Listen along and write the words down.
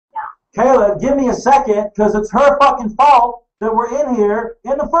Kayla, give me a second, because it's her fucking fault that we're in here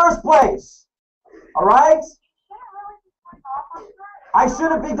in the first place. All right? I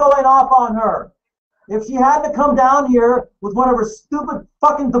shouldn't be going off on her. If she had to come down here with one of her stupid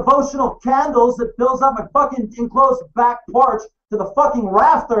fucking devotional candles that fills up my fucking enclosed back porch to the fucking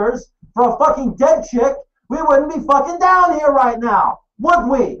rafters for a fucking dead chick, we wouldn't be fucking down here right now, would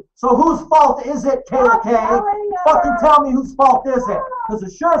we? So whose fault is it, Kayla K? Fucking tell me whose fault is it? Because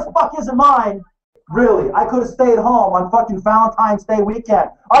it sure as fuck isn't mine. Really, I could have stayed home on fucking Valentine's Day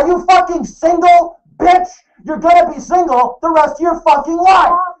weekend. Are you fucking single, bitch? You're gonna be single the rest of your fucking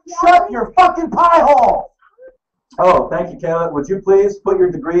life. Shut your fucking pie hole. Oh, thank you, Kayla. Would you please put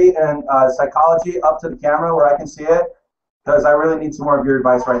your degree in psychology up to the camera where I can see it? Because I really need some more of your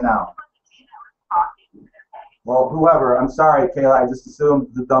advice right now. Well, whoever. I'm sorry, Kayla. I just assumed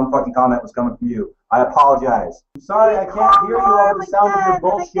the dumb fucking comment was coming from you. I apologize. I'm sorry, I can't hear you over the sound of your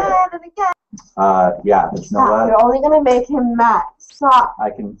bullshit. Yeah, but you know what? You're only gonna make him mad. Stop.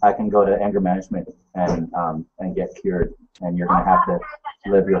 I can go to anger management and get cured, and you're gonna have to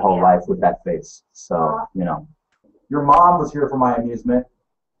live your whole life with that face. So, you know. Your mom was here for my amusement.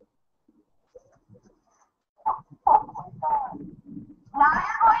 Now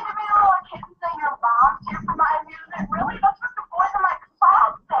you're going to be a little kid and say your mom's here for my amusement? Really? That's what the boys in my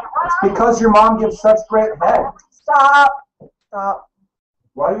class say. It's because your mom gives such great head. Stop. Stop.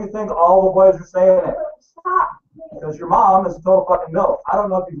 Why do you think all the boys are saying it? Stop. Because your mom is a total fucking milk. I don't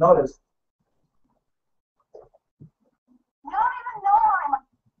know if you've noticed. You don't even know my mom,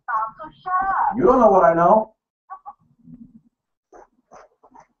 so shut up. You don't know what I know.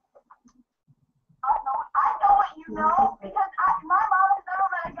 I know what you know because my mom has never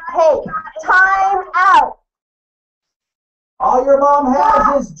met a guy. Hey, time out. All your mom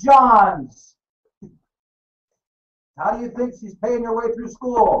has is John's. How do you think she's paying her way through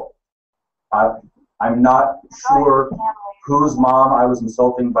school? I'm not sure whose mom I was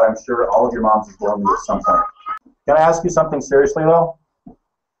insulting, but I'm sure all of your moms have blown me at some point. Can I ask you something seriously, though?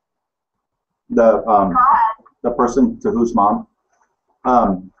 The person to whose mom?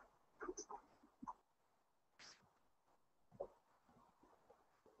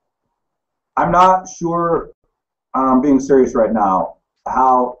 I'm not sure, I'm being serious right now,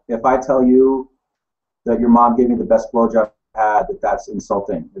 how, if I tell you that your mom gave me the best blowjob I had, that's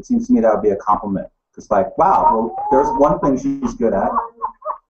insulting. It seems to me that would be a compliment. It's like, wow, well, there's one thing she's good at.